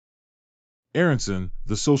Aronson,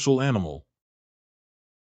 The Social Animal.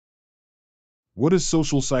 What is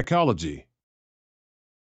social psychology?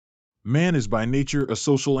 Man is by nature a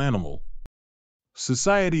social animal.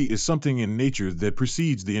 Society is something in nature that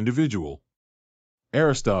precedes the individual.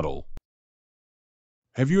 Aristotle.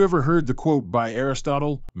 Have you ever heard the quote by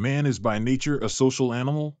Aristotle, "Man is by nature a social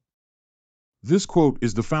animal"? This quote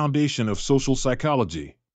is the foundation of social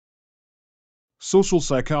psychology. Social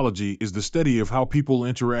psychology is the study of how people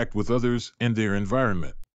interact with others and their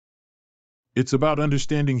environment. It's about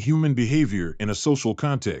understanding human behavior in a social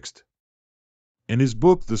context. In his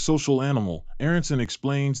book, The Social Animal, Aronson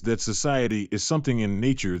explains that society is something in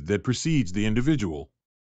nature that precedes the individual.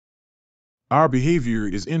 Our behavior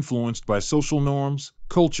is influenced by social norms,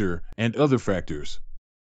 culture, and other factors.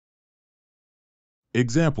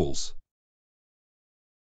 Examples.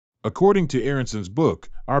 According to Aronson's book,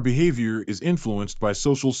 our behavior is influenced by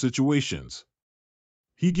social situations.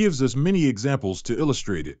 He gives us many examples to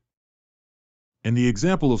illustrate it. In the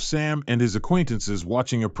example of Sam and his acquaintances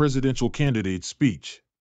watching a presidential candidate's speech.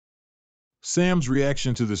 Sam's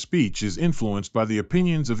reaction to the speech is influenced by the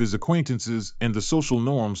opinions of his acquaintances and the social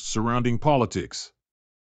norms surrounding politics.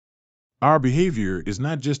 Our behavior is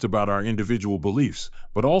not just about our individual beliefs,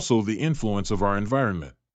 but also the influence of our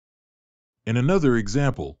environment. In another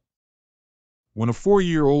example, when a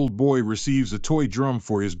 4-year-old boy receives a toy drum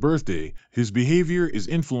for his birthday, his behavior is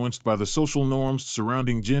influenced by the social norms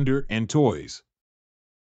surrounding gender and toys.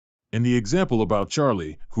 In the example about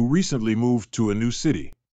Charlie, who recently moved to a new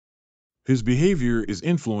city, his behavior is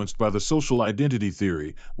influenced by the social identity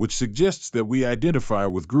theory, which suggests that we identify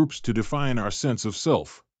with groups to define our sense of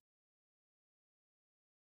self.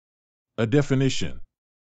 A definition.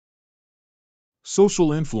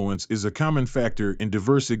 Social influence is a common factor in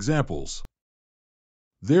diverse examples.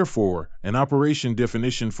 Therefore, an operation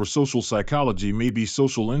definition for social psychology may be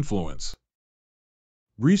social influence.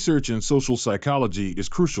 Research in social psychology is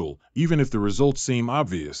crucial, even if the results seem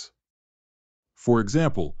obvious. For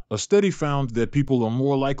example, a study found that people are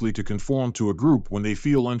more likely to conform to a group when they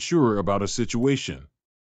feel unsure about a situation.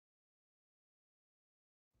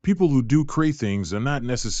 People who do cray things are not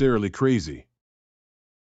necessarily crazy.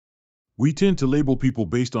 We tend to label people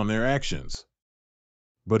based on their actions.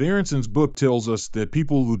 But Aronson's book tells us that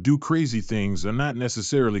people who do crazy things are not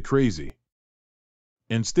necessarily crazy.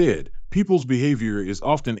 Instead, people's behavior is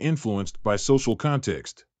often influenced by social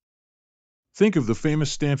context. Think of the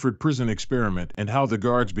famous Stanford prison experiment and how the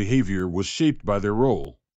guards' behavior was shaped by their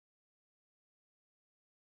role.